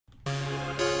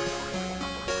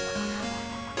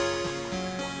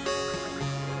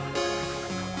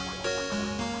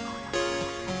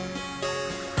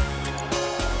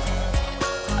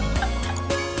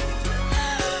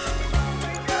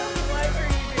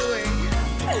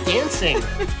dancing.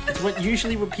 It's what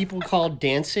people call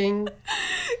dancing.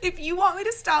 If you want me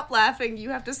to stop laughing, you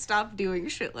have to stop doing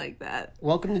shit like that.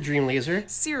 Welcome to Dream Laser.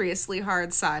 Seriously hard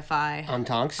sci-fi. I'm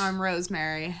Tonks. I'm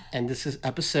Rosemary. And this is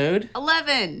episode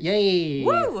 11. Yay!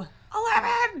 Woo! 11!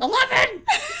 I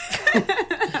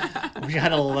wish I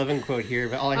had an 11 quote here,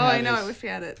 but all I have I know. is... I wish we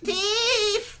had it.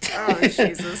 Thief! Oh,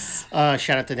 Jesus.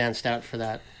 Shout out to Dan Stout for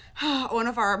that. One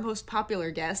of our most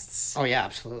popular guests. Oh yeah,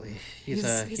 absolutely. He's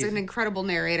an incredible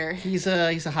narrator. He's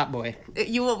a hot boy.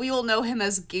 We will know him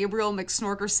as Gabriel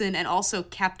McSnorkerson and also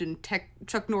Captain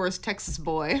Chuck Norris Texas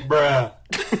Boy. Bruh.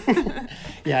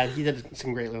 Yeah, he did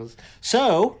some great ones.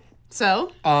 So,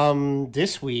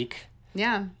 this week,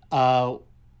 yeah.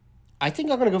 I think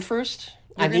I'm gonna go first.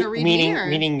 You're gonna read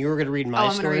meaning you're gonna read my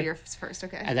story. I'm gonna read yours first,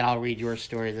 okay. And then I'll read your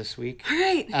story this week. All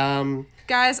right.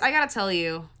 Guys, I gotta tell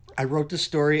you. I wrote the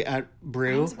story at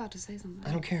Brew. I was about to say something.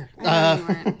 I don't care. I know you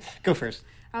weren't. Go first.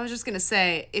 I was just gonna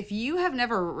say, if you have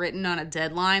never written on a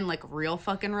deadline like a real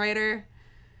fucking writer,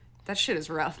 that shit is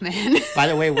rough, man. By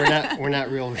the way, we're not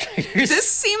real writers.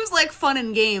 This seems like fun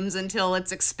and games until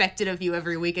it's expected of you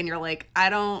every week, and you're like, I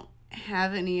don't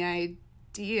have any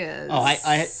ideas.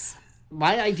 Oh,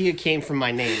 my idea came from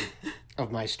my name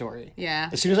of my story. Yeah.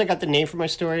 As soon as I got the name for my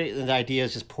story, the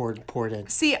ideas just poured in.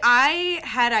 See, I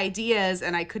had ideas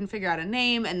and I couldn't figure out a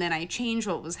name, and then I changed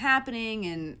what was happening,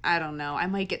 and I don't know. I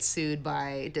might get sued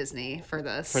by Disney for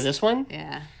this. For this one?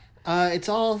 Yeah. It's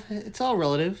all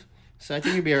relative. So I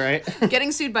think you'll be all right.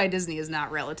 Getting sued by Disney is not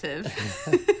relative.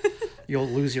 You'll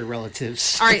lose your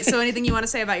relatives. All right, so anything you want to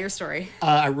say about your story?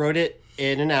 I wrote it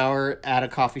in an hour at a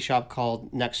coffee shop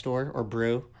called Next Door or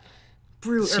Brew.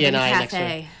 Brew CNI Urban Next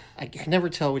Cafe. Door. I can never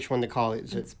tell which one to call it.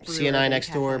 Is it Brew CNI Urban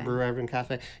Next Door, Cafe. Brew Urban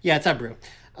Cafe? Yeah, it's at Brew.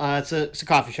 It's a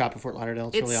coffee shop in Fort Lauderdale.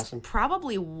 It's really awesome.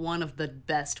 Probably one of the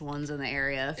best ones in the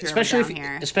area if you're Especially down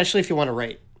here. Especially if you want to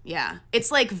write. Yeah. It's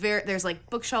like there's like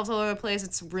bookshelves all over the place.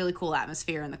 It's a really cool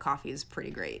atmosphere, and the coffee is pretty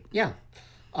great. Yeah.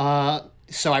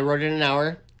 So I wrote it in an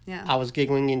hour. Yeah. I was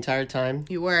giggling the entire time.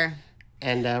 You were.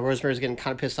 And Rosemary was getting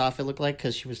kind of pissed off, it looked like,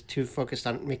 because she was too focused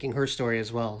on making her story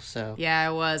as well. So Yeah,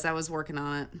 I was working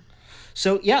on it.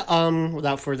 So, yeah,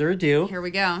 without further ado. Here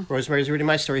we go. Rosemary's reading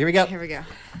my story. Here we go. Here we go.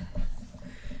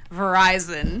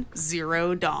 Verizon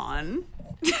Zero Dawn.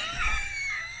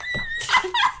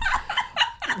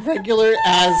 Regular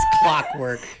as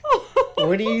clockwork.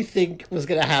 What do you think was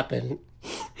going to happen?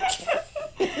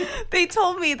 They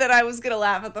told me that I was going to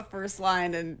laugh at the first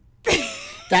line, and...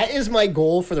 That is my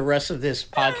goal for the rest of this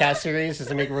podcast series, is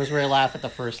to make Rosemary laugh at the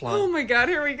first line. Oh my god,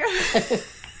 here we go.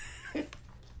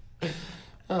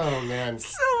 Oh, man.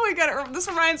 Oh my god, this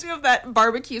reminds me of that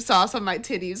barbecue sauce on my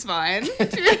titties vine. You know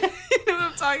what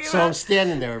I'm talking about? So I'm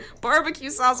standing there. Barbecue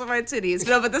sauce on my titties.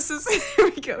 No, but this is... Here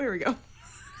we go.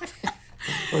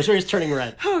 Rosemary's turning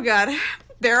red. Oh god.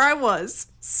 There I was,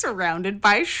 surrounded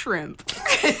by shrimp.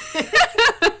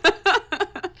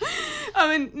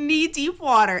 I'm in knee-deep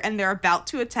water, and they're about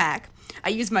to attack. I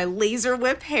use my laser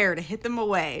whip hair to hit them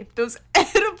away. Those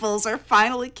edibles are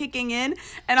finally kicking in,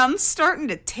 and I'm starting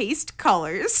to taste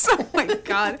colors. Oh my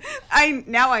god. I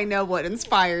know what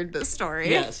inspired this story.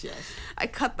 Yes. I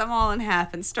cut them all in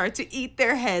half and start to eat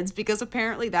their heads, because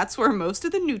apparently that's where most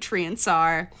of the nutrients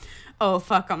are. Oh,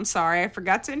 fuck, I'm sorry. I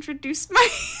forgot to introduce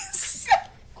myself.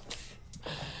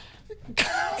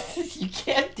 You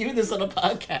can't do this on a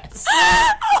podcast.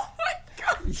 Oh my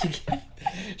god.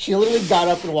 She literally got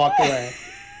up and walked away.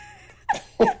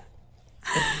 Oh,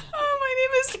 my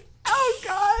name is... Oh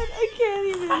god, I can't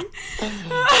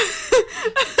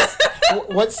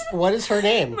even. What is her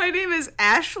name? My name is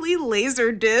Ashley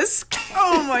Laserdisc.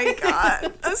 Oh my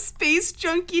god. A space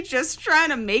junkie just trying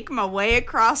to make my way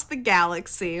across the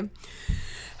galaxy.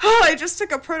 Oh, I just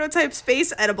took a prototype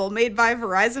space edible made by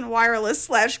Verizon Wireless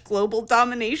 / Global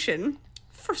Domination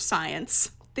for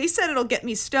science. They said it'll get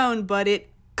me stoned, but it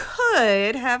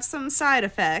could have some side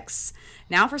effects.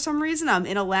 Now, for some reason, I'm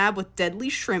in a lab with deadly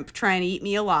shrimp trying to eat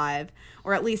me alive.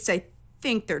 Or at least I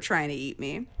think they're trying to eat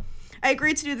me. I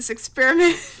agreed to do this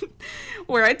experiment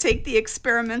where I take the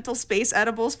experimental space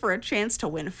edibles for a chance to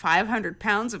win 500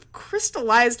 pounds of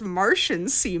crystallized Martian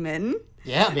semen.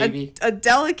 Yeah, baby. A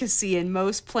delicacy in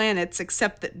most planets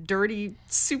except that dirty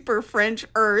super French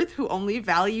Earth who only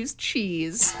values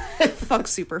cheese. Fuck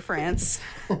super France.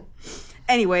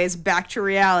 Anyways, back to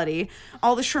reality.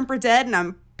 All the shrimp are dead and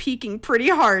I'm peaking pretty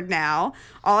hard now.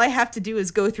 All I have to do is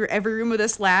go through every room of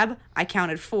this lab, I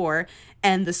counted 4,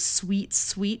 and the sweet,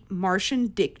 sweet Martian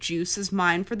dick juice is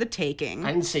mine for the taking.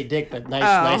 I didn't say dick, but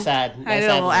nice ad. I did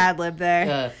a little ad-lib there.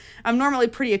 Yeah. I'm normally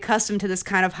pretty accustomed to this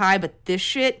kind of high, but this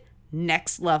shit,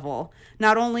 next level.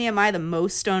 Not only am I the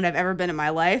most stoned I've ever been in my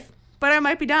life, but I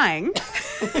might be dying.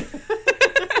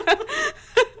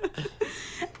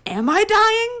 Am I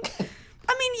dying?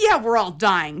 I mean, yeah, we're all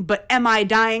dying, but am I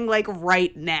dying, like,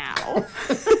 right now?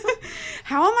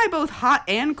 How am I both hot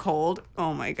and cold?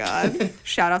 Oh, my God.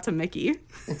 Shout out to Mickey.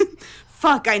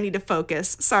 Fuck, I need to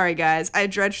focus. Sorry, guys. I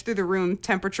dredged through the room,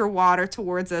 temperature water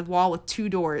towards a wall with 2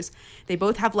 doors. They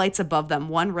both have lights above them,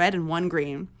 one red and one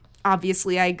green.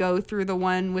 Obviously, I go through the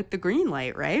one with the green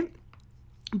light, right?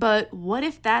 But what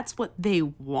if that's what they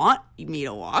want me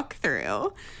to walk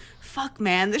through? Fuck,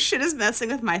 man, this shit is messing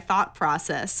with my thought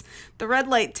process. The red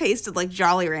light tasted like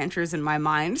Jolly Ranchers in my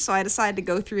mind, so I decided to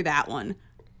go through that one.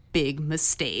 Big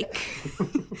mistake.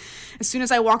 As soon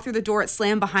as I walked through the door, it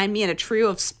slammed behind me, and a trio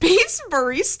of space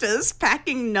baristas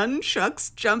packing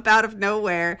nunchucks jump out of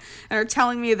nowhere and are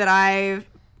telling me that I've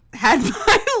had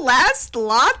my last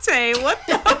latte. What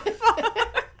the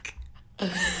fuck?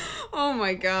 Oh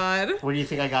my God. Where do you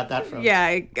think I got that from? Yeah,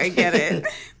 I get it.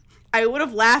 I would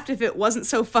have laughed if it wasn't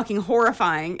so fucking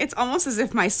horrifying. It's almost as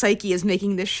if my psyche is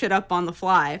making this shit up on the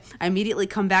fly. I immediately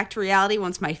come back to reality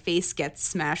once my face gets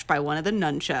smashed by one of the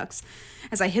nunchucks.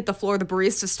 As I hit the floor, the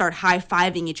baristas start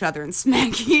high-fiving each other and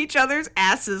smacking each other's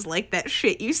asses like that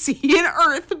shit you see in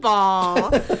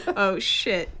Earthball. Oh,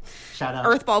 shit. Shout out.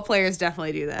 Earthball players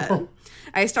definitely do that.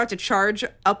 I start to charge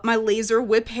up my laser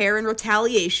whip hair in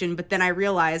retaliation, but then I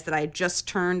realize that I just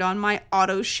turned on my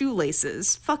auto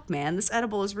shoelaces. Fuck, man, this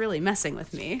edible is really messing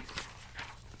with me.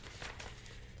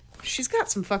 She's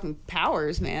got some fucking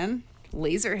powers, man.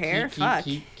 Laser hair, fuck.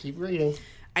 Keep reading.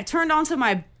 I turned onto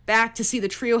my back to see the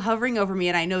trio hovering over me,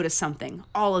 and I noticed something.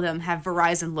 All of them have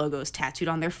Verizon logos tattooed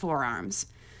on their forearms.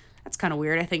 That's kind of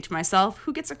weird, I think to myself.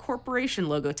 Who gets a corporation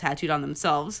logo tattooed on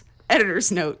themselves?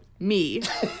 Editor's note, me.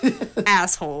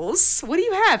 Assholes. What do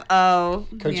you have? Oh.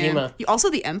 Kojima. Yeah. You also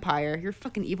the Empire. You're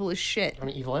fucking evil as shit. I'm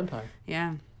an evil empire.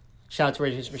 Yeah. Shout out to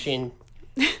Rage Against the Machine.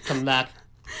 Coming back.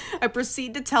 I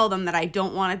proceed to tell them that I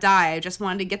don't want to die. I just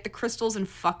wanted to get the crystals and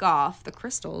fuck off. The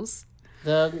crystals?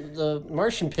 The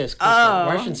Martian piss crystal. Oh.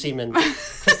 Martian semen.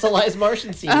 Crystallized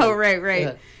Martian semen. Oh, right.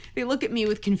 Yeah. They look at me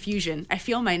with confusion. I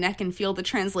feel my neck and feel the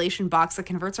translation box that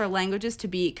converts our languages to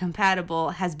be compatible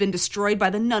has been destroyed by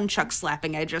the nunchuck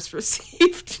slapping I just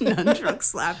received. Nunchuck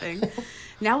slapping.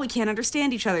 Now we can't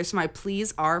understand each other, so my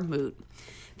pleas are moot.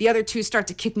 The other two start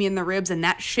to kick me in the ribs, and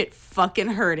that shit fucking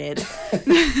hurted.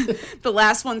 The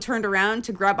last one turned around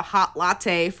to grab a hot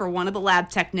latte for one of the lab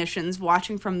technicians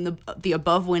watching from the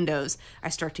above windows. I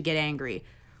start to get angry.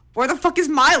 Where the fuck is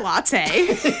my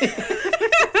latte?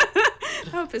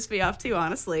 That would piss me off too,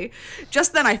 honestly.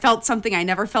 Just then I felt something I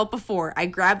never felt before. I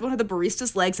grabbed one of the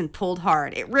barista's legs and pulled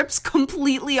hard. It rips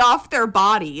completely off their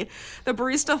body. The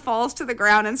barista falls to the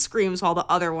ground and screams while the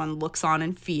other one looks on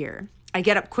in fear. I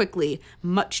get up quickly,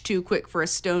 much too quick for a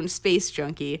stoned space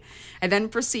junkie. I then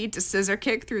proceed to scissor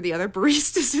kick through the other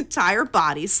barista's entire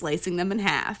body, slicing them in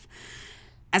half.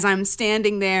 As I'm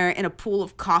standing there in a pool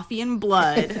of coffee and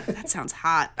blood, that sounds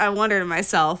hot, I wonder to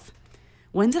myself,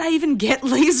 when did I even get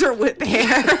laser whip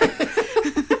hair?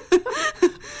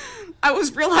 I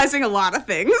was realizing a lot of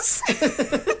things.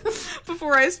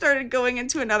 Before I started going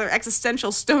into another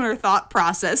existential stoner thought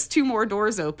process, 2 more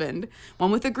doors opened,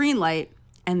 one with a green light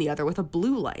and the other with a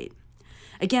blue light.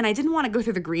 Again, I didn't want to go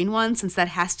through the green one since that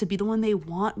has to be the one they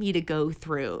want me to go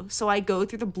through. So I go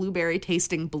through the blueberry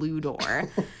tasting blue door.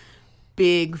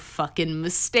 Big fucking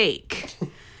mistake.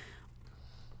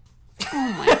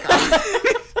 Oh my God.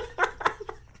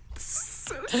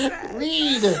 So sad.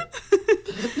 Read.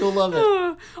 You'll love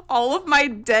it. All of my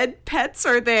dead pets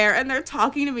are there, and they're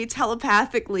talking to me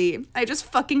telepathically. I just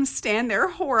fucking stand there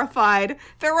horrified.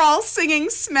 They're all singing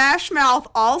Smash Mouth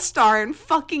All-Star in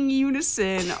fucking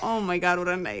unison. Oh my God, what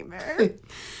a nightmare.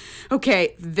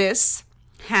 Okay, this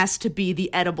has to be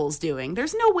the edibles doing.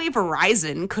 There's no way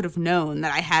Verizon could have known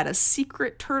that I had a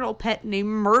secret turtle pet named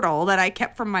Myrtle that I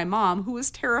kept from my mom, who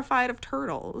was terrified of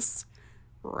turtles.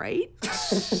 Right?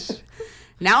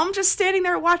 Now I'm just standing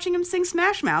there watching him sing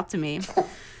Smash Mouth to me.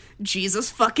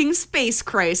 Jesus fucking space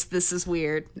Christ, this is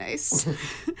weird. Nice.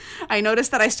 I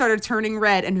noticed that I started turning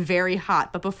red and very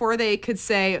hot, but before they could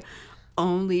say,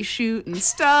 only shooting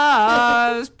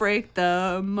stars break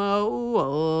the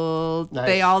mold, nice,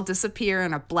 they all disappear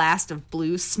in a blast of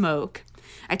blue smoke.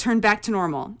 I turned back to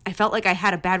normal. I felt like I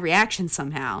had a bad reaction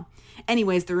somehow.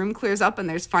 Anyways, the room clears up and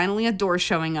there's finally a door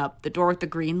showing up, the door with the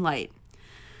green light.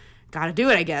 Gotta do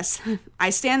it, I guess.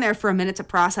 I stand there for a minute to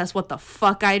process what the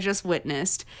fuck I just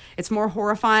witnessed. It's more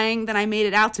horrifying than I made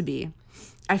it out to be.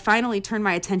 I finally turn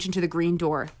my attention to the green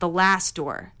door, the last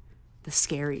door, the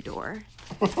scary door.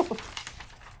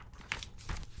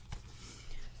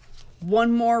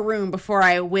 One more room before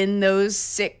I win those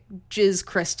sick jizz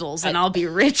crystals, and I'll be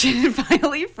rich and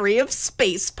finally free of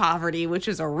space poverty, which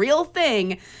is a real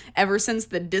thing ever since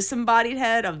the disembodied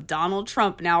head of Donald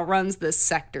Trump now runs this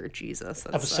sector. Jesus.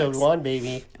 Episode 1,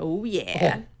 baby. Oh,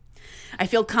 yeah. I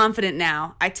feel confident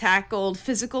now. I tackled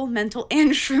physical, mental,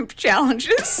 and shrimp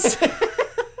challenges.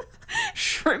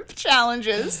 Shrimp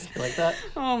challenges. You like that?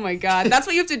 Oh my god. That's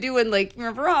what you have to do when, like,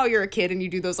 remember how you're a kid and you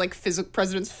do those, like,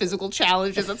 president's physical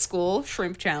challenges at school?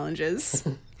 Shrimp challenges.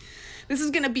 This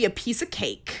is gonna be a piece of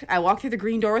cake. I walk through the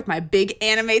green door with my big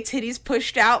anime titties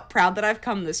pushed out, proud that I've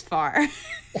come this far.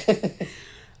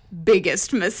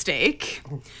 Biggest mistake.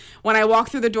 When I walk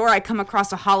through the door, I come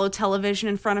across a hollow television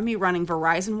in front of me running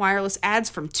Verizon wireless ads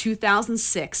from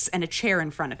 2006 and a chair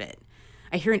in front of it.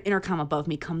 I hear an intercom above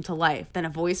me come to life. Then a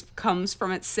voice comes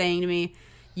from it saying to me,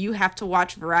 "You have to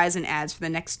watch Verizon ads for the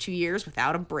next 2 years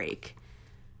without a break."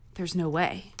 There's no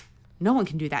way. No one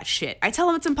can do that shit. I tell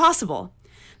him it's impossible.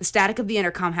 The static of the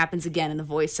intercom happens again, and the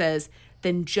voice says,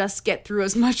 "Then just get through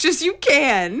as much as you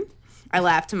can." I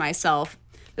laugh to myself.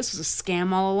 This was a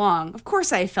scam all along. Of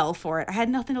course I fell for it. I had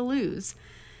nothing to lose.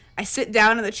 I sit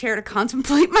down in the chair to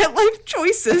contemplate my life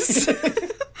choices.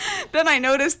 Then I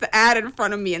notice the ad in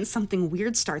front of me and something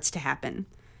weird starts to happen.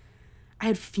 I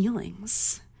had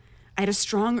feelings. I had a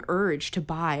strong urge to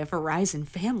buy a Verizon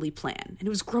family plan, and it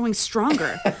was growing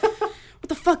stronger. What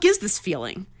the fuck is this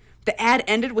feeling? The ad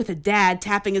ended with a dad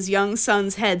tapping his young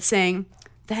son's head saying,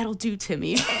 "That'll do,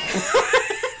 Timmy."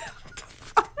 What the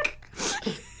fuck?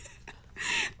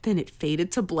 Then it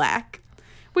faded to black.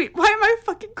 Wait, why am I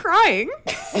fucking crying?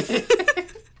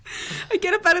 I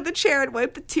get up out of the chair and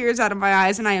wipe the tears out of my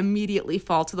eyes, and I immediately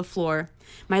fall to the floor.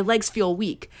 My legs feel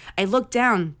weak. I look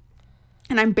down,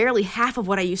 and I'm barely half of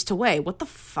what I used to weigh. What the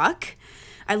fuck?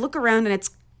 I look around, and it's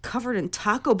covered in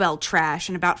Taco Bell trash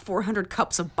and about 400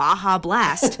 cups of Baja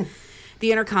Blast.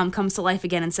 The intercom comes to life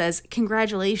again and says,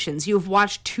 "Congratulations, you have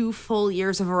watched 2 full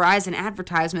years of Verizon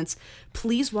advertisements.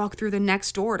 Please walk through the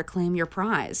next door to claim your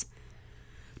prize."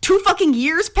 2 fucking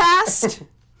years passed?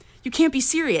 You can't be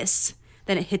serious.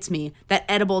 Then it hits me. That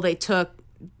edible they took.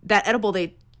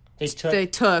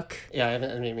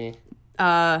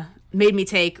 Yeah, made me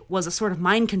take was a sort of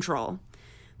mind control.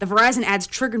 The Verizon ads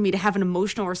triggered me to have an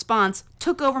emotional response,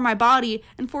 took over my body,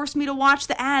 and forced me to watch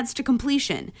the ads to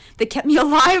completion. They kept me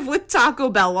alive with Taco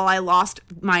Bell while I lost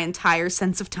my entire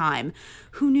sense of time.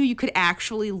 Who knew you could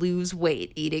actually lose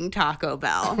weight eating Taco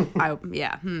Bell?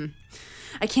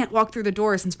 I can't walk through the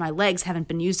door since my legs haven't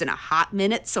been used in a hot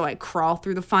minute, so I crawl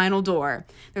through the final door.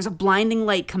 There's a blinding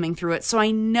light coming through it, so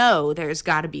I know there's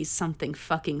gotta be something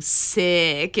fucking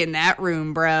sick in that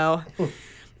room, bro.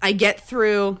 I get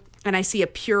through, and I see a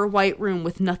pure white room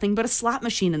with nothing but a slot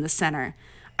machine in the center.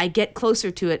 I get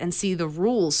closer to it and see the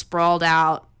rules sprawled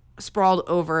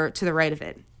over to the right of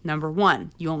it. Number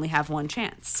 1, you only have 1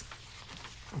 chance.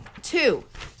 2,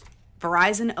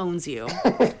 Verizon owns you.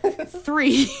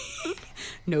 3,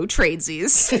 no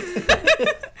tradesies.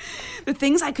 The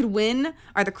things I could win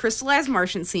are the crystallized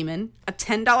Martian semen, a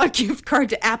 $10 gift card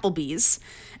to Applebee's,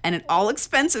 and an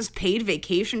all-expenses paid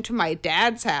vacation to my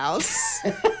dad's house.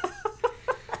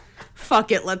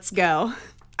 Fuck it, let's go.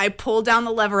 I pull down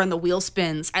the lever and the wheel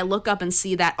spins. I look up and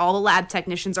see that all the lab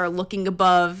technicians are looking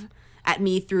above at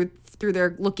me through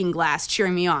their looking glass,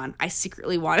 cheering me on. I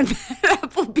secretly wanted that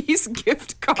Applebee's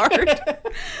gift card.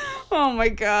 Oh my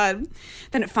god.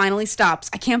 Then it finally stops.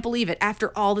 I can't believe it.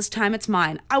 After all this time, it's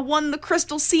mine. I won the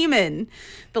crystal semen.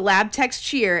 The lab techs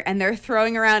cheer, and they're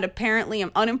throwing around apparently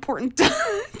unimportant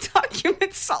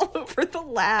documents all over the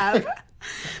lab.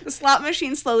 The slot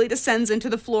machine slowly descends into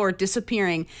the floor,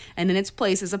 disappearing, and in its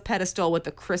place is a pedestal with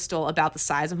a crystal about the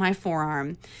size of my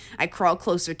forearm. I crawl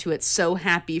closer to it, so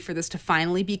happy for this to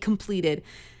finally be completed,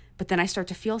 but then I start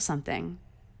to feel something.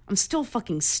 I'm still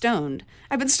fucking stoned.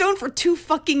 I've been stoned for 2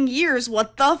 fucking years.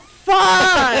 What the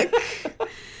fuck?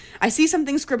 I see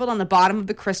something scribbled on the bottom of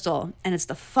the crystal, and it's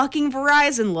the fucking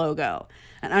Verizon logo.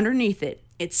 And underneath it,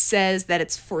 it says that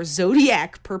it's for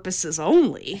Zodiac purposes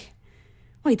only.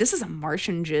 Wait, this is a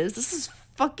Martian jizz? This is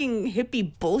fucking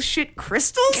hippie bullshit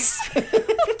crystals? What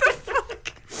the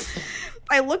fuck?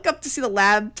 I look up to see the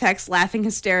lab techs laughing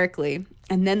hysterically,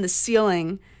 and then the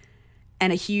ceiling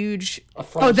and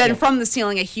from the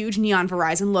ceiling, a huge neon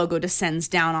Verizon logo descends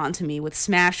down onto me with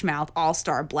Smash Mouth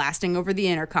All-Star blasting over the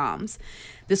intercoms.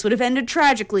 This would have ended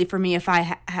tragically for me if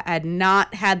I had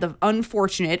not had the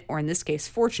unfortunate, or in this case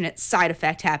fortunate, side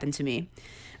effect happen to me.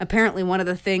 Apparently one of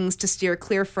the things to steer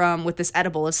clear from with this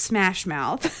edible is Smash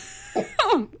Mouth.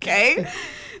 Okay.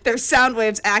 Their sound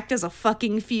waves act as a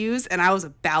fucking fuse, and I was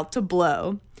about to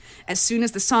blow. As soon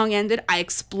as the song ended, I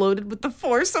exploded with the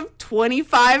force of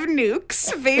 25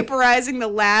 nukes, vaporizing the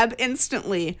lab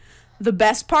instantly. The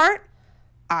best part?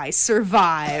 I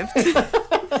survived.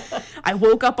 I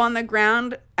woke up on the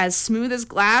ground as smooth as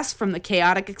glass from the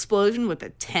chaotic explosion with a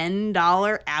 $10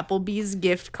 Applebee's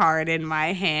gift card in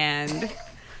my hand.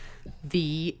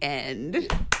 The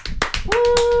end.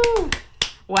 Woo!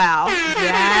 Wow,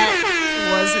 that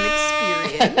was an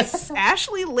experience.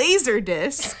 Ashley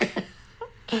Laserdisc.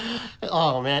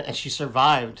 Oh, man, and she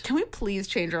survived. Can we please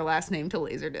change our last name to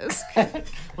Laserdisc?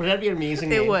 Wouldn't that be an amazing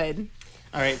name? It would.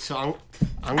 All right, so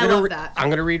I'm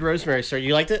gonna read Rosemary. So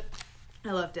you liked it?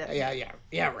 I loved it.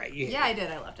 Yeah, right. Yeah, I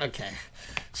did. I loved it. Okay.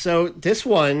 So this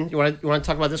one, you want to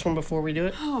talk about this one before we do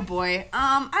it? Oh boy.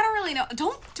 I don't really know.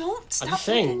 Don't stop. I'm just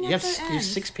saying, you have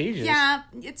 6 pages. Yeah,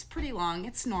 it's pretty long.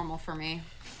 It's normal for me.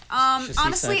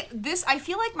 Honestly, I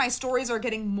feel like my stories are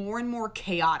getting more and more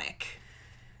chaotic.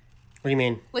 What do you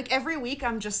mean? Like every week,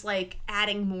 I'm just like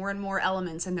adding more and more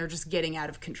elements, and they're just getting out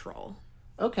of control.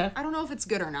 Okay. I don't know if it's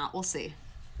good or not. We'll see.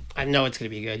 I know it's gonna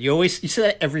be good. You say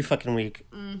that every fucking week.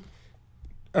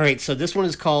 All right, so this one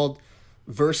is called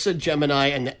Versa Gemini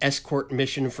and the Escort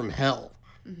Mission from Hell.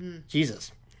 Mm-hmm.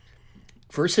 Jesus.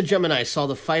 Versa Gemini saw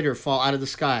the fighter fall out of the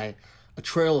sky, a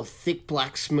trail of thick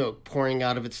black smoke pouring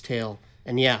out of its tail.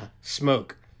 And yeah,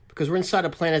 smoke. Because we're inside a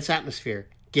planet's atmosphere.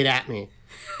 Get at me.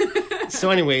 So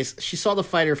anyways, she saw the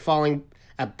fighter falling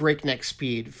at breakneck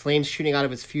speed, flames shooting out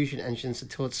of its fusion engines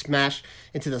until it smashed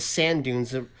into the sand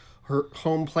dunes of her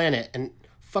home planet and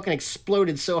fucking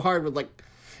exploded so hard with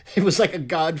it was like a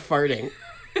god farting.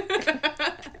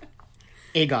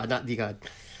 A god, not the god.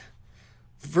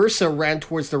 Versa ran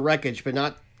towards the wreckage, but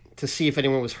not to see if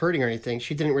anyone was hurting or anything.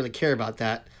 She didn't really care about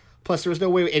that. Plus, there was no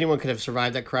way anyone could have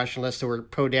survived that crash unless they were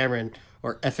Poe Dameron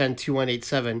or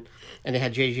FN-2187, and they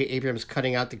had J.J. Abrams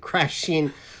cutting out the crash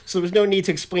scene, so there was no need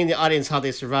to explain to the audience how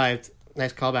they survived.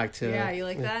 Nice callback to... Yeah, you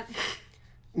like that?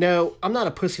 No, I'm not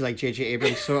a pussy like J.J.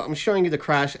 Abrams, so I'm showing you the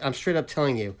crash, and I'm straight up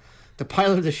telling you. The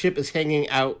pilot of the ship is hanging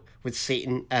out with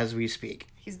Satan as we speak.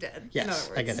 He's dead.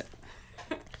 Yes, I get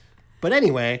it. But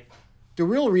anyway, the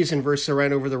real reason Versa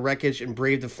ran over the wreckage and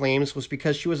braved the flames was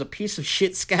because she was a piece of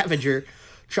shit scavenger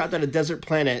trapped on a desert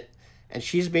planet, and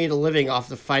she's made a living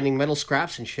off of finding metal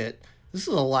scraps and shit. This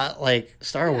is a lot like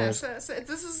Star Wars. So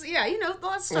this is, a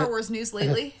lot of Star Wars news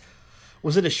lately.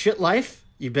 Was it a shit life?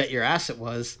 You bet your ass it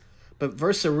was. But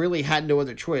Versa really had no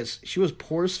other choice. She was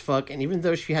poor as fuck, and even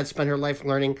though she had spent her life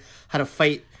learning how to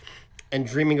fight and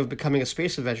dreaming of becoming a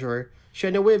space adventurer, she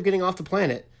had no way of getting off the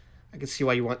planet. I can see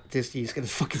why you want Disney's gonna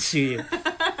fucking sue you.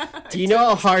 Do you know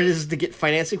how hard it is to get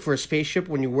financing for a spaceship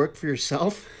when you work for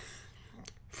yourself?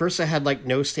 Versa had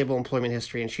no stable employment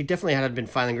history, and she definitely hadn't been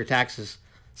filing her taxes.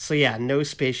 So yeah, no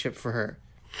spaceship for her.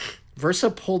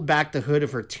 Versa pulled back the hood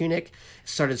of her tunic,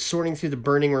 started sorting through the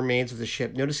burning remains of the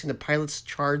ship, noticing the pilot's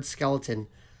charred skeleton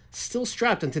still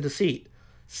strapped onto the seat.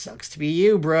 Sucks to be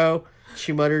you, bro,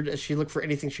 she muttered as she looked for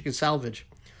anything she could salvage.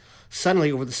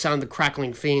 Suddenly, over the sound of the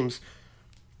crackling flames,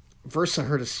 Versa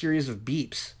heard a series of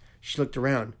beeps. She looked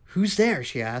around. Who's there?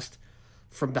 She asked.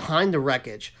 From behind the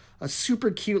wreckage, a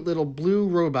super cute little blue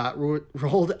robot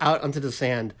rolled out onto the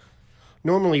sand.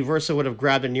 Normally, Versa would have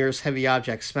grabbed the nearest heavy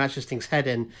object, smashed this thing's head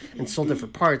in, and sold it for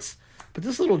parts. But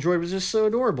this little droid was just so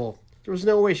adorable. There was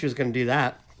no way she was going to do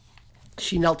that.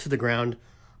 She knelt to the ground.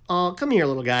 "Aw, come here,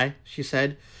 little guy," she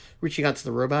said, reaching out to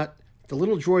the robot. The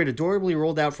little droid adorably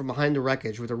rolled out from behind the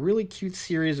wreckage with a really cute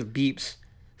series of beeps.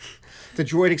 The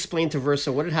droid explained to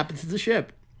Versa what had happened to the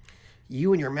ship.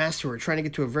 "You and your master were trying to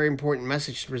get to a very important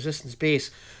message to Resistance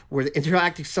Base, where the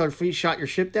Intergalactic Stellar Fleet shot your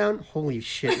ship down." Holy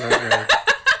shit, right.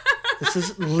 This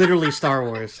is literally Star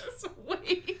Wars. Just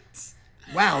wait.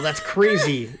 Wow, that's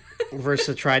crazy.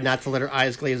 Versa tried not to let her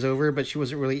eyes glaze over, but she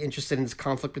wasn't really interested in this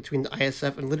conflict between the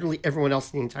ISF and literally everyone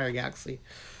else in the entire galaxy.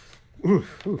 Ooh.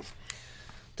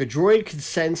 The droid could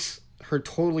sense her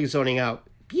totally zoning out.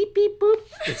 Beep, beep, boop,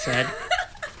 it said.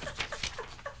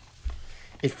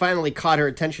 It finally caught her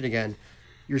attention again.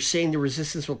 "You're saying the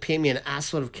Resistance will pay me an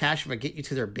assload of cash if I get you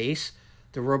to their base?"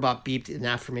 The robot beeped in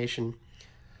affirmation.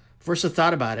 Versa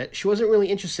thought about it. She wasn't really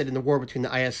interested in the war between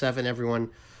the ISF and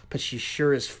everyone, but she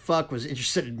sure as fuck was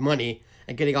interested in money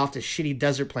and getting off this shitty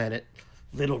desert planet.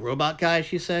 "Little robot guy,"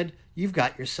 she said, "you've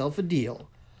got yourself a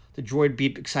deal." The droid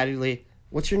beeped excitedly.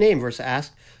 "What's your name?" Versa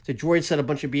asked. The droid said a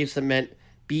bunch of beeps that meant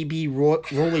BB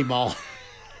Rolleyball.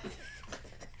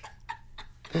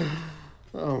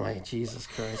 Oh my Jesus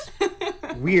Christ.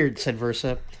 "Weird," said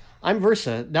Versa. "I'm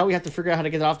Versa. Now we have to figure out how to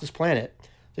get off this planet."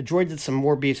 The droid did some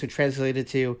more beeps, which translated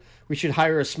to, "We should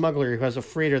hire a smuggler who has a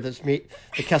freighter that's made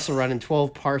the Kessel Run in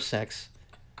 12 parsecs."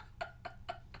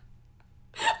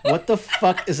 What the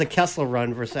fuck is a Kessel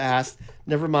Run? Versa asked.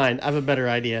 Never mind, I have a better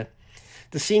idea.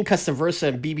 The scene cuts to Versa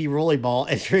and BB Rollerball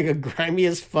entering a grimy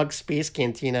as fuck space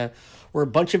cantina where a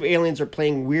bunch of aliens are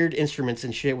playing weird instruments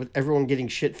and shit with everyone getting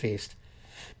shit-faced.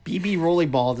 BB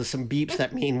Rollerball does some beeps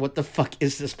that mean, what the fuck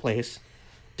is this place?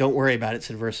 Don't worry about it,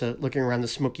 said Versa, looking around the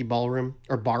smoky ballroom,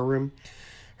 or bar room.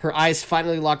 Her eyes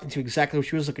finally locked into exactly what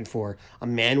she was looking for, a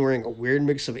man wearing a weird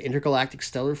mix of intergalactic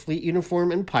stellar fleet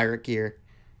uniform and pirate gear.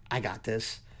 I got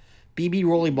this. BB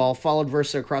Rollerball followed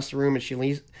Versa across the room as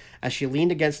she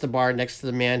leaned against the bar next to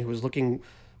the man who was looking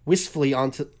wistfully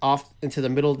off into the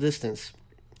middle distance.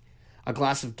 A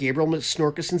glass of Gabriel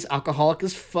Snorkison's alcoholic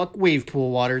as fuck wave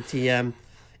pool water, TM.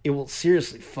 It will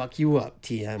seriously fuck you up,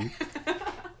 TM.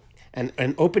 And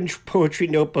an open poetry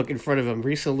notebook in front of him.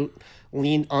 Versa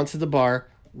leaned onto the bar.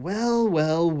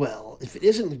 Well, if it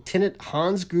isn't Lieutenant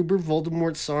Hans Gruber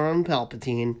Voldemort Sauron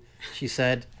Palpatine, she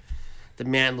said. The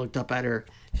man looked up at her,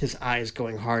 his eyes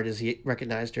going hard as he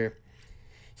recognized her.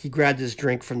 He grabbed his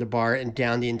drink from the bar and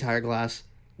downed the entire glass.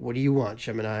 What do you want,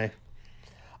 Gemini?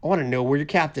 I want to know where your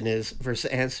captain is,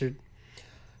 Versa answered.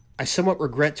 I somewhat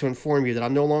regret to inform you that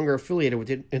I'm no longer affiliated with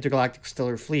the Intergalactic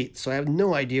Stellar Fleet, so I have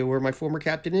no idea where my former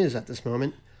captain is at this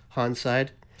moment, Hans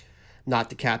sighed. Not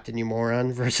the captain, you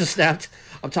moron, Versa snapped.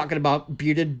 I'm talking about the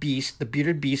bearded beast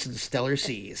of the stellar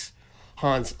seas.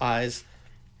 Hans eyed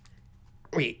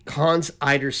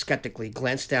her skeptically,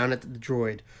 glanced down at the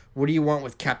droid. What do you want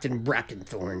with Captain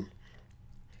Brackenthorn?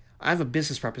 I have a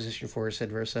business proposition for her,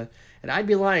 said Versa, and I'd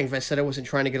be lying if I said I wasn't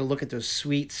trying to get a look at those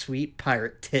sweet, sweet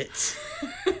pirate tits.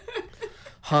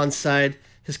 Hans sighed.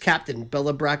 His captain,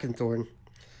 Bella Brackenthorn,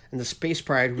 and the space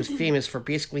pirate who was famous for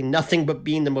basically nothing but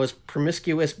being the most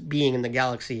promiscuous being in the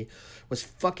galaxy, was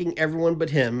fucking everyone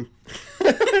but him.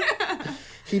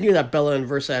 He knew that Bella and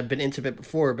Versa had been intimate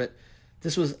before, but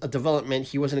this was a development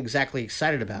he wasn't exactly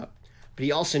excited about. But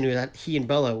he also knew that he and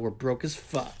Bella were broke as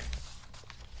fuck.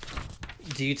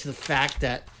 Due to the fact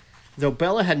that, though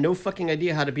Bella had no fucking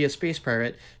idea how to be a space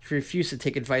pirate, she refused to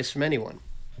take advice from anyone.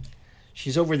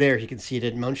 She's over there, he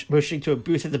conceded, motioning to a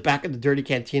booth at the back of the dirty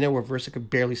cantina where Versa could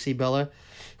barely see Bella,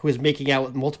 who was making out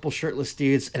with multiple shirtless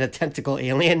dudes and a tentacle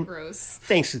alien. Gross.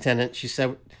 Thanks, Lieutenant, she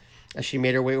said as she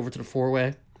made her way over to the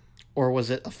four-way. Or was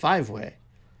it a five-way?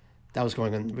 That was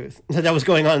going on in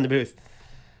the booth.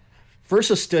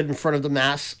 Versa stood in front of the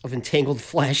mass of entangled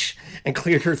flesh and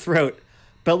cleared her throat.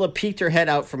 Bella peeked her head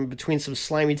out from between some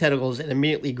slimy tentacles and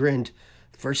immediately grinned.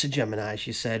 Versa Gemini,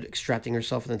 she said, extracting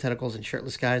herself from the tentacles and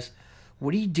shirtless guys.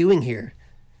 What are you doing here?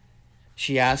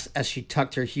 She asked as she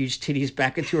tucked her huge titties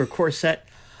back into her corset.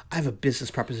 I have a business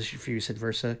proposition for you, said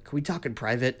Versa. Can we talk in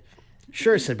private?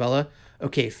 Sure, said Bella.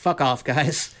 Okay, fuck off,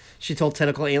 guys. She told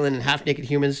tentacle alien and half-naked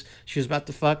humans she was about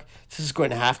to fuck. This is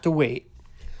going to have to wait.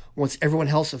 Once everyone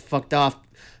else had fucked off,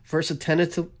 Versa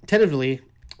tentatively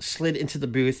slid into the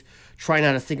booth, trying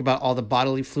not to think about all the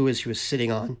bodily fluids she was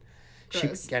sitting on. She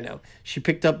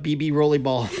picked up BB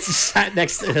Rollerball and sat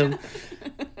next to him.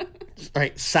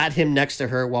 Sat him next to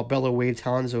her while Bella waved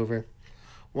Hans over.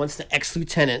 Once the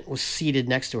ex-lieutenant was seated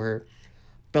next to her,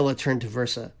 Bella turned to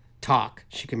Versa. Talk,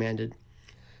 she commanded.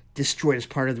 This droid is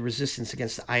part of the resistance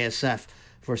against the ISF,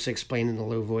 Versa explained in a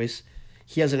low voice.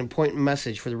 He has an important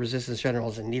message for the resistance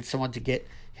generals and needs someone to get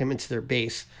him into their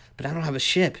base. But I don't have a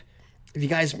ship. If you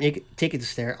guys take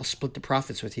it there, I'll split the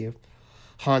profits with you.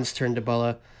 Hans turned to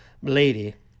Bella.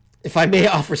 Milady, if I may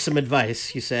offer some advice,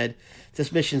 he said,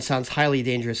 this mission sounds highly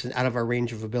dangerous and out of our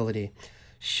range of ability.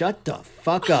 Shut the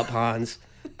fuck up, Hans,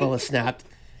 Bella snapped.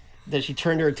 Then she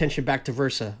turned her attention back to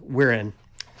Versa. We're in.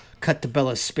 Cut to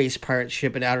Bella's space pirate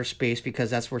ship in outer space because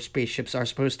that's where spaceships are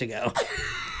supposed to go.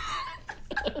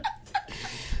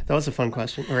 That was a fun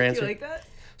question or answer. You like that?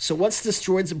 So what's this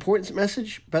droid's importance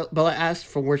message? Bella asked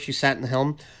from where she sat in the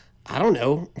helm. I don't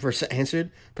know, Versa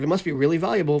answered, but it must be really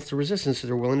valuable to Resistance so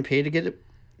they're willing to pay to get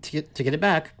it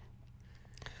back.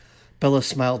 Bella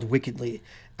smiled wickedly.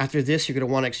 After this, you're going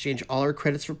to want to exchange all our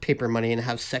credits for paper money and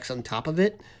have sex on top of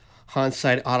it? Hans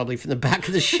sighed audibly from the back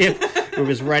of the ship, who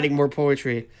was writing more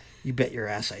poetry. You bet your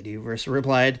ass I do, Versa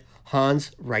replied.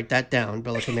 Hans, write that down,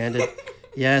 Bella commanded.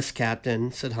 Yes,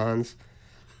 Captain, said Hans.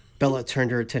 Bella turned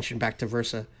her attention back to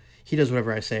Versa. He does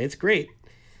whatever I say. It's great.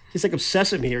 He's like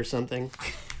obsessed with me or something.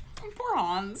 Poor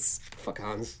Hans. Fuck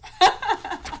Hans.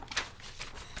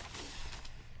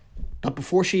 But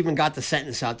before she even got the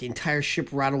sentence out, the entire ship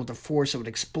rattled with the force of an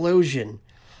explosion.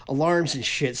 Alarms and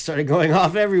shit started going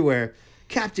off everywhere.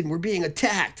 Captain, we're being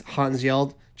attacked, Hans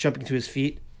yelled, jumping to his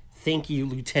feet. Thank you,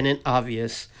 Lieutenant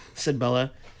Obvious, said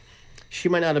Bella. She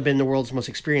might not have been the world's most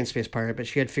experienced space pirate, but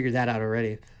she had figured that out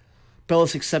already.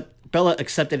 Bella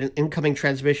accepted an incoming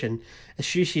transmission. As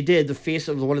she did, the face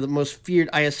of one of the most feared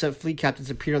ISF fleet captains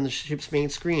appeared on the ship's main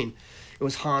screen. It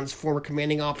was Han's former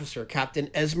commanding officer, Captain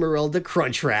Esmeralda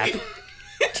Crunchwrap.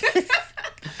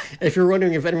 If you're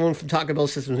wondering if anyone from Taco Bell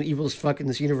Systems is evil as fuck in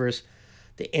this universe,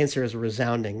 the answer is a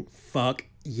resounding fuck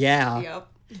yeah. Yep.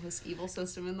 Most evil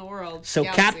system in the world. So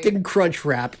Galaxy. Captain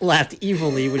Crunchwrap laughed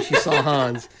evilly when she saw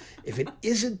Hans. If it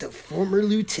isn't the former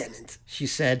lieutenant, she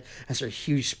said, as her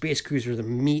huge space cruiser, the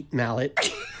Meat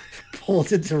Mallet,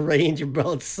 pulled into range of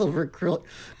Bella's silver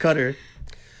cutter.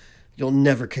 You'll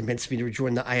never convince me to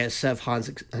rejoin the ISF, Hans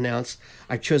announced.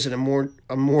 I've chosen a more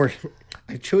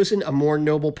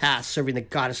noble path, serving the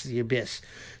goddess of the abyss,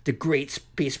 the great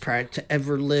space pirate to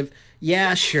ever live.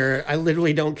 Yeah, sure. I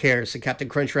literally don't care, said Captain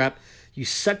Crunchwrap. You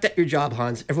sucked at your job,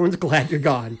 Hans. Everyone's glad you're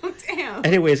gone. Oh, damn.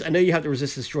 Anyways, I know you have the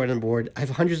resistance droid on board. I have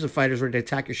hundreds of fighters ready to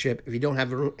attack your ship if you don't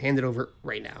have it handed over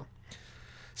right now.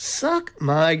 Suck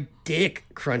my dick,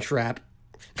 Crunchwrap,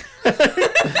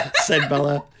 said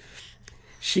Bella.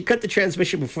 She cut the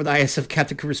transmission before the ISF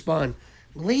captain could respond.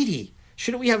 Lady,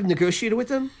 shouldn't we have negotiated with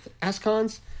them? Asked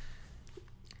Hans.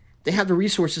 They have the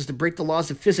resources to break the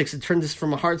laws of physics and turn this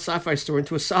from a hard sci-fi story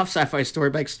into a soft sci-fi story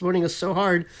by exploding us so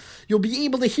hard you'll be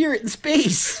able to hear it in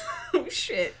space. Oh,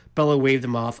 shit. Bella waved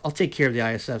him off. I'll take care of the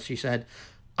ISF, she said.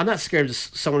 I'm not scared of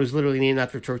someone who's literally named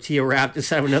after tortilla wrapped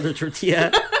inside of another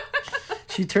tortilla.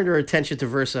 She turned her attention to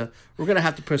Versa. We're going to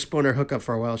have to postpone our hookup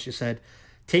for a while, she said.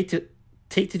 Take to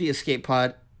the escape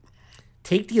pod.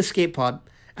 Take the escape pod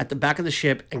at the back of the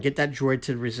ship and get that droid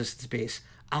to the resistance base.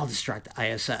 I'll distract the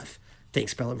ISF.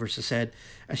 Thanks, Bella, Versa said.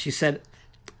 As she said,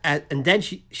 and then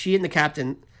she and the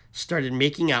captain started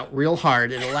making out real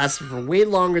hard, and it lasted for way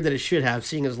longer than it should have,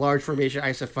 seeing as large formation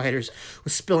ISF fighters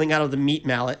was spilling out of the Meat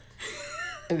Mallet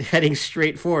and heading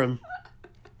straight for him.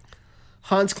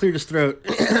 Hans cleared his throat,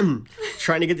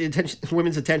 trying to get the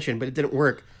women's attention, but it didn't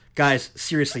work. Guys,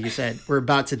 seriously, he said, we're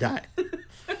about to die.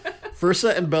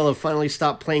 Versa and Bella finally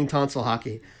stopped playing tonsil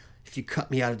hockey. If you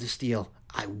cut me out of this deal,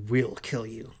 I will kill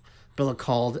you, Bella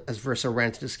called as Versa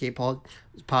ran to the escape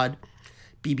pod,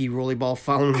 BB Rollerball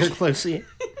following her closely.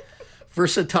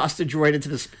 Versa tossed the droid into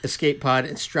the escape pod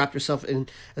and strapped herself in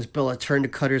as Bella turned the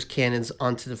cutter's cannons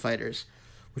onto the fighters.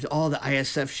 With all the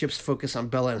ISF ships focused on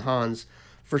Bella and Hans,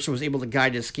 Versa was able to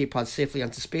guide the escape pod safely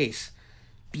onto space.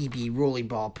 BB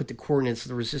Rollerball put the coordinates of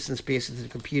the resistance base into the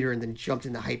computer and then jumped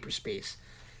into hyperspace,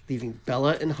 leaving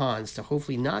Bella and Hans to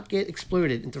hopefully not get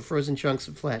exploded into frozen chunks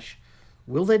of flesh.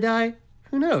 Will they die?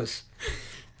 Who knows?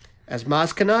 As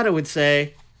Maz Kanata would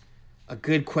say, a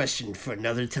good question for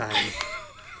another time.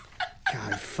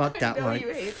 God, fuck that line.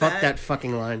 Fuck that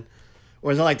fucking line.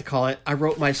 Or as I like to call it, I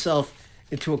wrote myself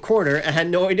into a corner and had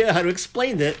no idea how to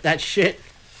explain that shit.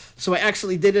 So I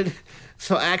actually did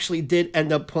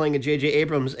end up pulling a J.J.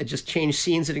 Abrams and just changed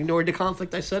scenes and ignored the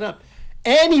conflict I set up.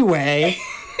 Anyway,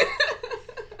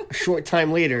 a short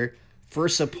time later,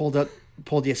 Versa pulled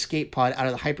the escape pod out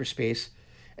of the hyperspace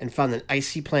and found an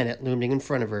icy planet looming in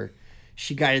front of her.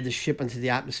 She guided the ship into the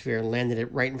atmosphere and landed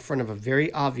it right in front of a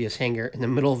very obvious hangar in the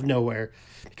middle of nowhere.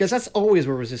 Because that's always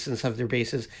where Resistance have their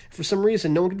bases. For some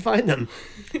reason, no one can find them.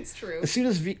 It's true. As soon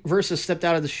as Versa stepped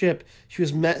out of the ship, she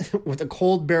was met with a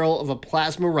cold barrel of a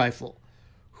plasma rifle.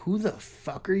 Who the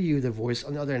fuck are you? The voice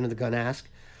on the other end of the gun asked.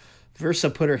 Versa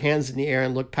put her hands in the air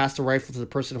and looked past the rifle to the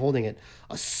person holding it.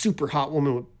 A super hot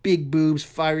woman with big boobs,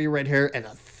 fiery red hair, and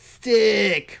a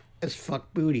thick as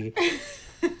fuck booty.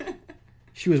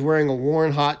 She was wearing a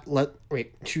worn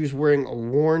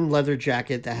leather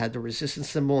jacket that had the Resistance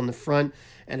symbol in the front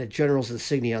and a general's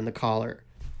insignia on the collar.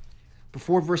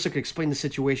 Before Versa could explain the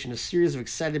situation, a series of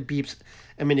excited beeps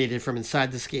emanated from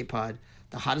inside the escape pod.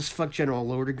 The hottest fuck general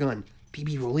lowered her gun.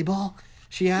 BB Rollerball?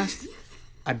 She asked.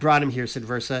 I brought him here, said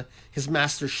Versa. His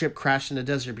master ship crashed in the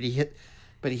desert,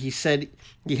 but he said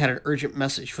he had an urgent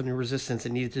message from the Resistance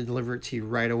and needed to deliver it to you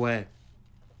right away.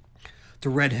 The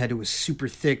redhead, who was super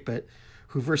thick, but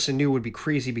who Versa knew would be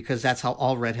crazy because that's how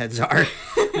all redheads are,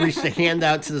 reached a hand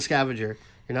out to the scavenger.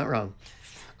 You're not wrong.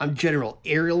 I'm General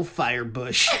Ariel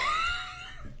Firebush.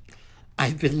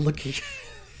 I've been looking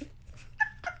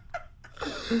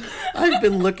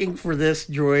for this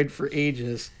droid for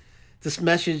ages. This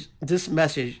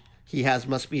message he has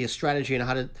must be a strategy on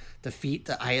how to defeat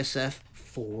the ISF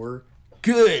for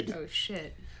good. Oh,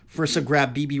 shit. Versa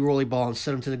grabbed BB Rollerball and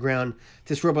set him to the ground.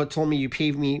 This robot told me you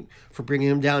paid me for bringing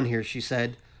him down here, she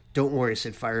said. Don't worry,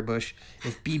 said Firebush.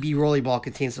 If BB Rollerball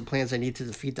contains the plans I need to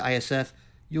defeat the ISF,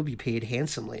 you'll be paid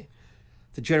handsomely.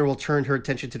 The general turned her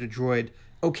attention to the droid.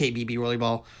 Okay, BB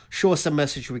Rollerball, show us the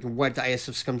message so we can wipe the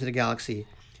ISF scum to the galaxy.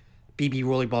 BB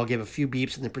Rollerball gave a few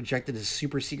beeps and then projected his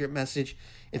super secret message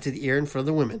into the air in front of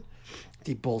the women.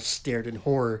 They both stared in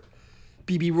horror.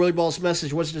 BB Rollerball's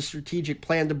message wasn't a strategic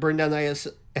plan to burn down the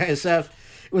ISF.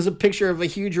 It was a picture of a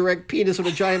huge erect penis with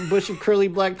a giant bush of curly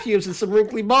black pubes and some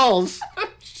wrinkly balls. Oh,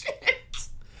 shit.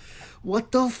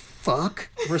 What the fuck?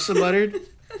 Versa muttered.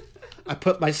 I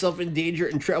put myself in danger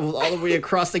and traveled all the way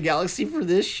across the galaxy for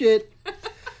this shit.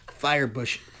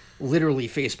 Firebush literally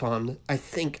facepalmed. I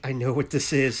think I know what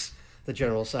this is, the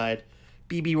general sighed.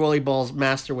 BB Rollerball's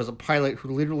master was a pilot who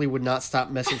literally would not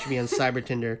stop messaging me on Cyber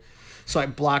Tinder. So I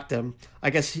blocked him. I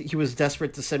guess he was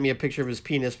desperate to send me a picture of his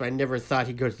penis, but I never thought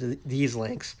he'd go to these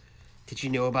lengths. Did you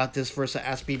know about this? Versa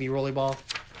asked BB Rollerball.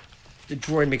 The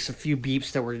droid makes a few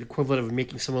beeps that were the equivalent of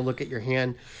making someone look at your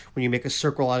hand when you make a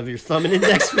circle out of your thumb and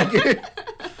index finger.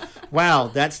 Wow,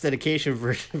 that's dedication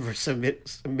for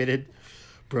submitted.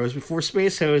 Bros before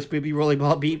space host, BB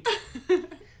Rollerball beep.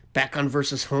 Back on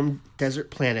Versa's home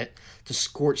desert planet, the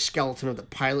scorched skeleton of the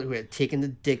pilot who had taken the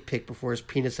dick pic before his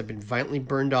penis had been violently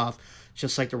burned off,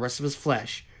 just like the rest of his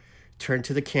flesh, turned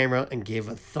to the camera and gave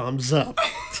a thumbs up.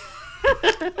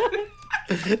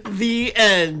 The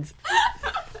end.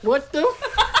 What the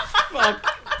fuck?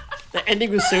 The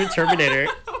ending was so Terminator.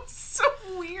 That was so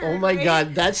weird. Oh my right?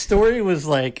 god, that story was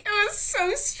like... It was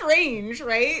so strange,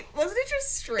 right? Wasn't it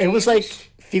just strange? It was like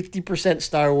 50%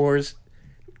 Star Wars,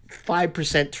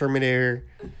 5% Terminator,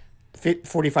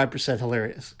 45%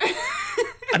 hilarious.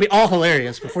 I mean, all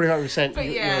hilarious, but 45%. But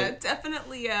yeah, really.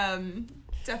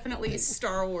 definitely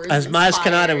Star Wars. As Maz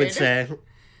inspired. Kanata would say.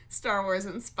 Star Wars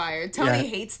inspired. Tony Yeah.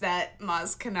 hates that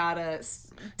Maz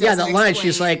Kanata. Yeah, that line,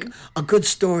 she's explain like, a good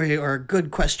story or a good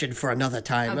question for another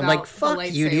time. I'm about like, the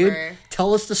fuck you, dude. lightsaber.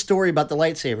 Tell us the story about the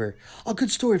lightsaber. A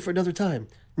good story for another time.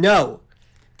 No.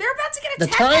 They're about to get The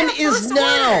attacked time by the is First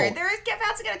now. Order. They're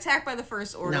about to get attacked by the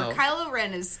First Order. No. Kylo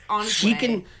Ren is on his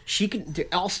way. She can,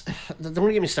 also,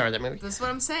 don't get me started on that movie. This is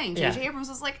what I'm saying. Yeah. J.J. Abrams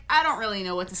was like, I don't really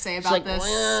know what to say about like, this,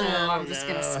 well, so I'm just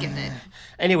going to skip it.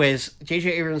 Anyways,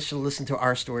 J.J. Abrams should listen to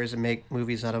our stories and make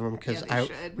movies out of them because Yeah, they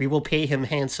should. we will pay him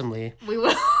handsomely. We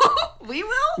will. We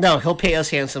will? No, he'll pay us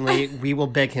handsomely. We will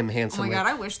beg him Oh handsomely. my god,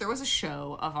 I wish there was a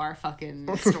show of our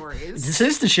fucking stories. This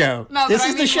is the show. No, this but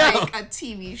is I the mean, show. like a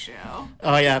TV show.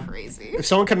 Oh yeah, Crazy. If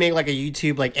someone could make like a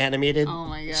YouTube like animated Oh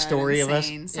my god, story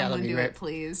insane. of us, Someone that'd be do great. it,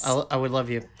 please. I would love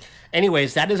you.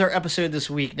 Anyways, that is our episode this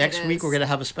week. Next week is. we're gonna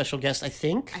have a special guest, I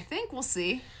think, I think we'll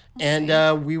see.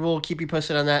 and we will keep you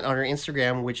posted on that on our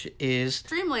Instagram, which is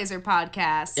Dream Laser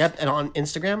Podcast. yep, and on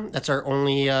Instagram that's our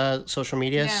only social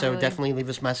media. Yeah, so really. definitely leave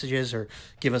us messages or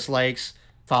give us likes,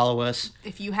 follow us.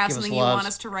 If you have Give us something you loves. want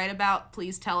us to write about,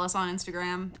 please tell us on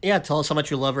Instagram. Yeah, tell us how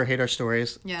much you love or hate our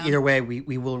stories. Yeah. Either way,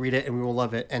 we will read it and we will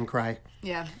love it and cry.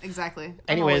 Yeah, exactly. I'm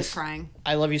Anyways. always crying.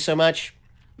 I love you so much.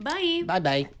 Bye. Bye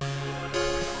bye.